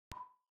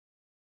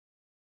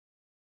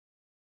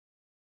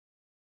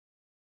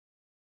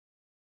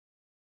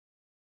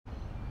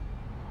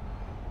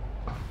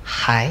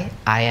Hi,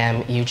 I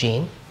am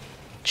Eugene,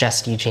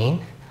 just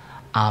Eugene,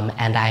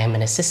 and I am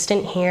an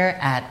assistant here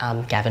at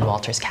Gavin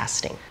Walters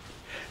Casting.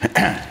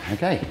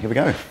 Okay, here we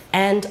go.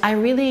 And I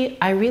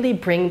really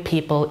bring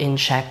people in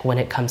check when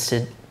it comes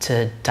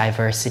to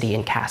diversity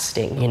in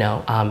casting. You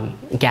know,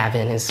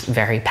 Gavin is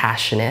very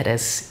passionate,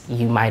 as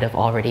you might have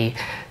already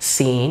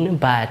seen,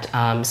 but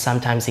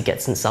sometimes he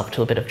gets himself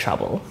to a bit of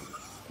trouble.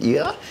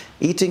 Yeah,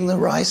 eating the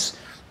rice,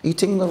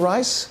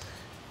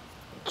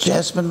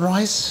 jasmine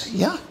rice,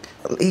 yeah.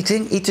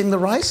 Eating the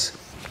rice?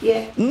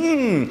 Yeah.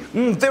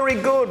 Very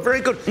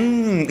good.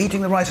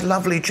 Eating the rice,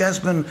 lovely,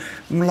 jasmine,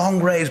 long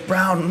grays,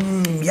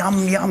 brown,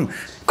 yum.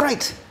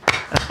 Great.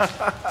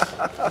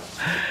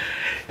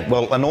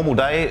 Well, a normal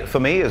day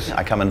for me is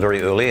I come in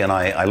very early and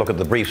I look at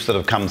the briefs that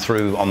have come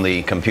through on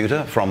the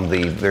computer from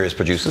the various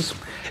producers.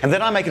 And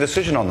then I make a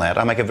decision on that.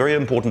 I make a very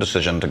important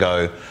decision to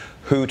go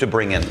who to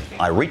bring in.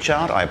 I reach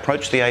out, I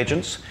approach the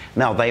agents.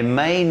 Now, they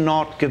may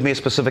not give me a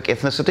specific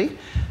ethnicity,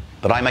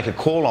 but I make a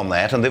call on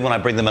that, and then when I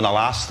bring them in, I'll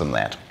ask them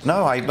that.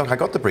 No, I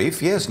got the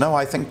brief, yes. No,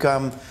 I think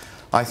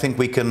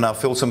we can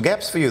fill some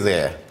gaps for you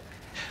there.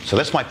 So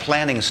that's my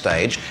planning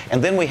stage,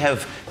 and then we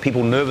have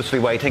people nervously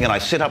waiting, and I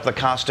set up the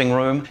casting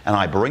room, and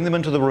I bring them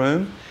into the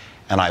room,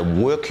 and I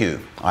work you.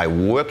 I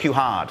work you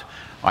hard.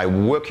 I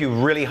work you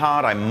really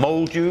hard, I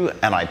mold you,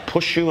 and I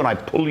push you, and I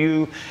pull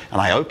you,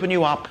 and I open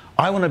you up.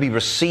 I want to be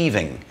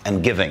receiving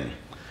and giving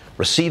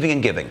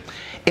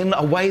in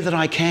a way that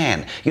I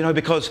can, you know,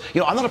 because,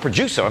 you know, I'm not a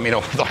producer. I mean,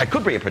 I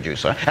could be a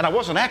producer, and I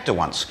was an actor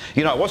once.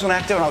 You know, I was an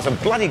actor, and I was a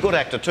bloody good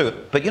actor too.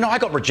 But, you know, I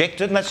got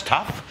rejected, and that's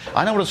tough.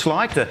 I know what it's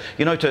like to,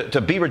 you know, to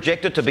be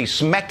rejected, to be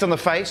smacked in the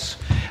face,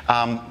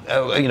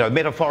 you know,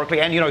 metaphorically,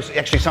 and, you know,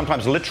 actually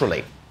sometimes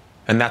literally.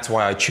 And that's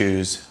why I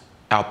choose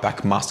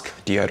Outback Musk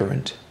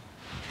deodorant.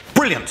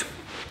 Brilliant!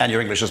 And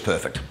your English is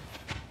perfect.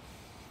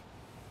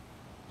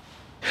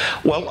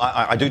 Well,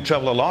 I do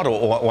travel a lot,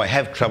 or I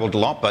have travelled a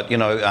lot, but you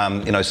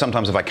know,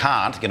 sometimes if I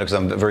can't, you know, because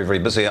I'm very, very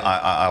busy,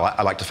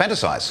 I like to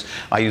fantasize.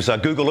 I use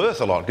Google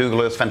Earth a lot.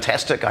 Google Earth's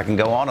fantastic. I can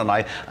go on and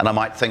I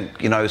might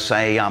think, you know,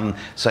 say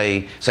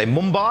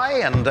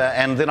Mumbai,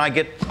 and then I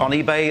get on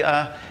eBay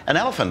an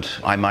elephant.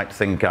 I might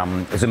think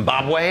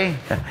Zimbabwe,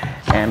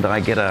 and I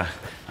get a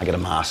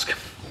mask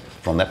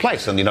from that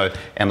place. And you know,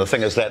 and the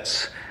thing is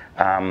that's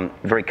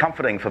very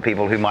comforting for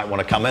people who might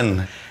want to come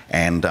in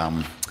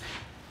and.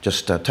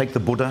 Just take the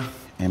Buddha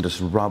and just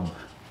rub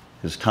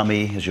his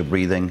tummy as you're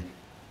breathing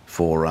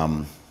for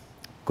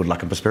good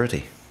luck and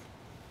prosperity.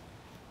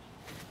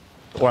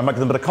 Or I might give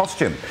them a bit of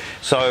costume.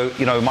 So,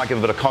 you know, might give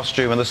a bit of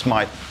costume, and this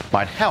might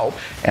help,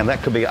 and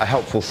that could be a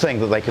helpful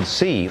thing that they could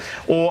see.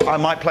 Or I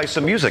might play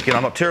some music. You know,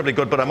 I'm not terribly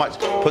good, but I might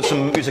put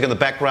some music in the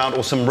background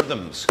or some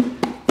rhythms.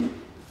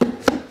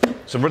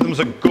 Some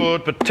rhythms are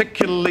good,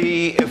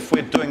 particularly if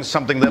we're doing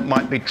something that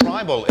might be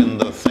tribal in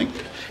the thing.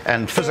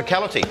 And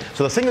physicality.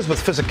 So the thing is with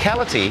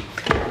physicality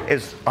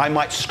is I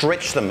might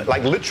stretch them,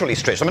 like literally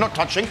stretch them. I'm not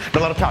touching, not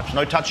allowed to touch.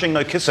 No touching,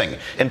 no kissing.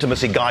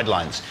 Intimacy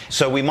guidelines.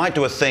 So we might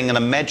do a thing, an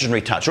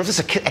imaginary touch. Or if it's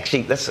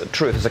actually, that's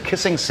true, if it's a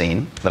kissing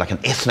scene, like an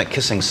ethnic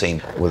kissing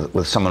scene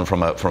with someone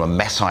from a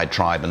Maasai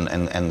tribe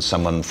and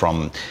someone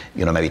from,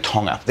 you know, maybe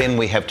Tonga, then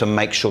we have to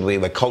make sure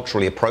that we're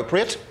culturally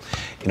appropriate.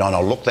 You know, and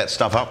I'll look that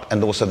stuff up,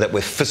 and also that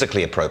we're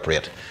physically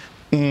appropriate.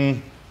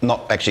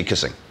 Not actually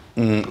kissing.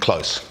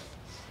 Close.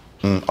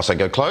 I'll say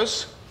go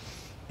close.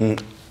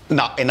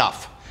 No,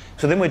 enough.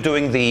 So then we're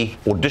doing the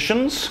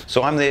auditions.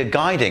 So I'm there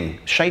guiding,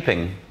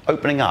 shaping,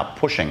 opening up,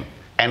 pushing.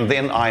 And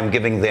then I'm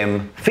giving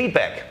them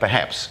feedback,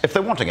 perhaps, if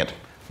they're wanting it.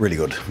 Really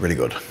good, really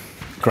good.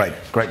 Great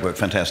work,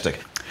 fantastic.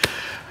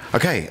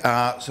 Okay,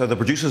 so the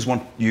producers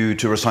want you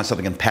to recite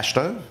something in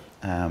Pashto.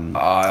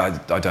 I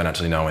don't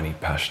actually know any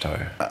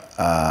Pashto.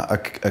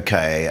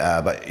 Okay,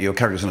 but your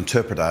character's an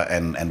interpreter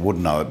and would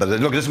know it. But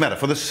look, it doesn't matter.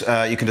 For this,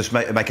 you can just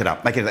make it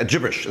up. Make it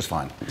gibberish. It's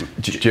fine.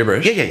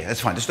 Gibberish? Yeah.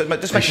 It's fine. Just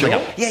make something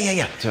up.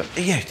 Yeah.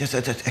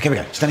 Just here we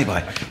go. Standing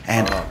by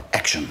and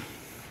action.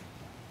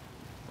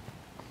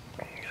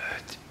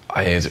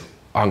 I'm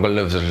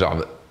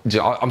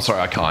sorry,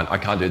 I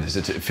can't do this.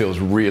 It feels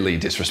really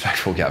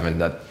disrespectful, Gavin.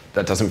 That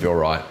doesn't feel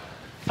right.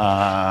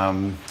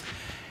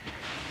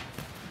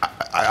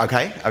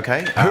 Okay.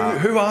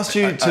 Who asked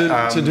you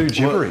to do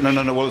gibberish?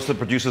 Well, no. Well, it's the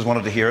producers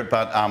wanted to hear it,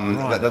 but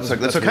that's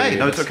okay. Weird.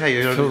 No, it's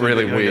okay. I feel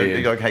really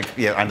weird. Okay.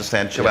 Yeah, I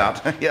understand. Chill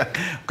out. Yeah.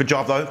 Good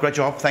job, though. Great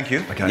job. Thank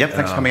you. Okay. Yep.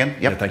 Thanks for coming in.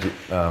 Yep. Yeah, thank you.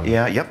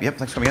 Yep.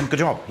 Thanks for coming in. Good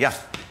job. Yeah.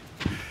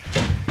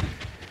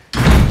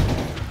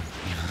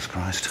 Jesus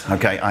Christ.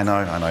 Okay. I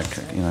know.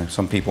 You know,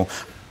 some people.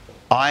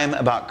 I'm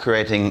about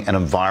creating an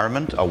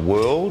environment, a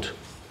world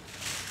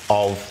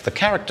of the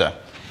character,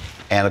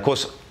 and of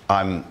course,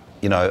 I'm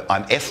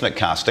ethnic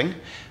casting,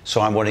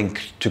 so I'm wanting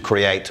to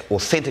create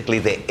authentically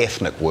their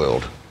ethnic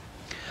world.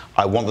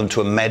 I want them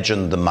to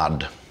imagine the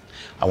mud.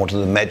 I want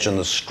them to imagine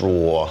the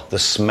straw, the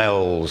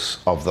smells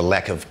of the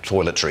lack of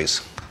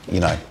toiletries, you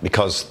know,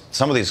 because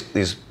some of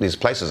these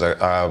places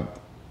are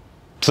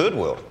third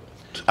world.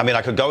 I mean,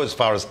 I could go as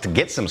far as to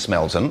get some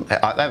smells in. In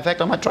fact,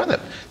 I might try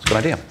that. It's a good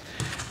idea.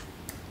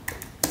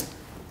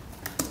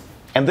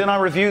 And then I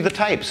review the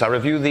tapes. I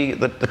review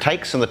the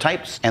takes and the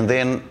tapes. And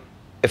then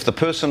if the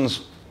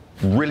person's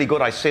really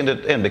good, I send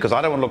it in because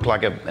I don't want to look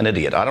like an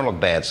idiot. I don't look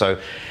bad. So,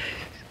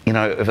 you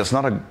know, if it's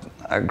not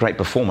a great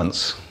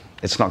performance,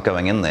 it's not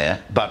going in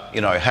there. But,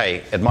 you know,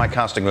 hey, at my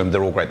casting room,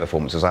 they're all great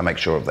performances. I make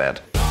sure of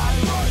that.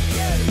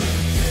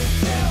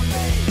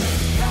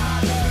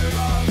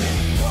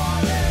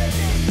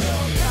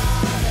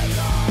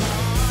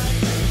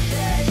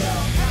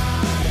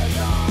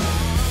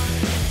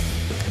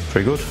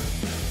 Very good.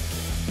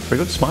 Very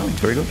good. Smiling.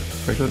 Very good.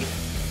 Very good.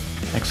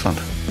 Excellent.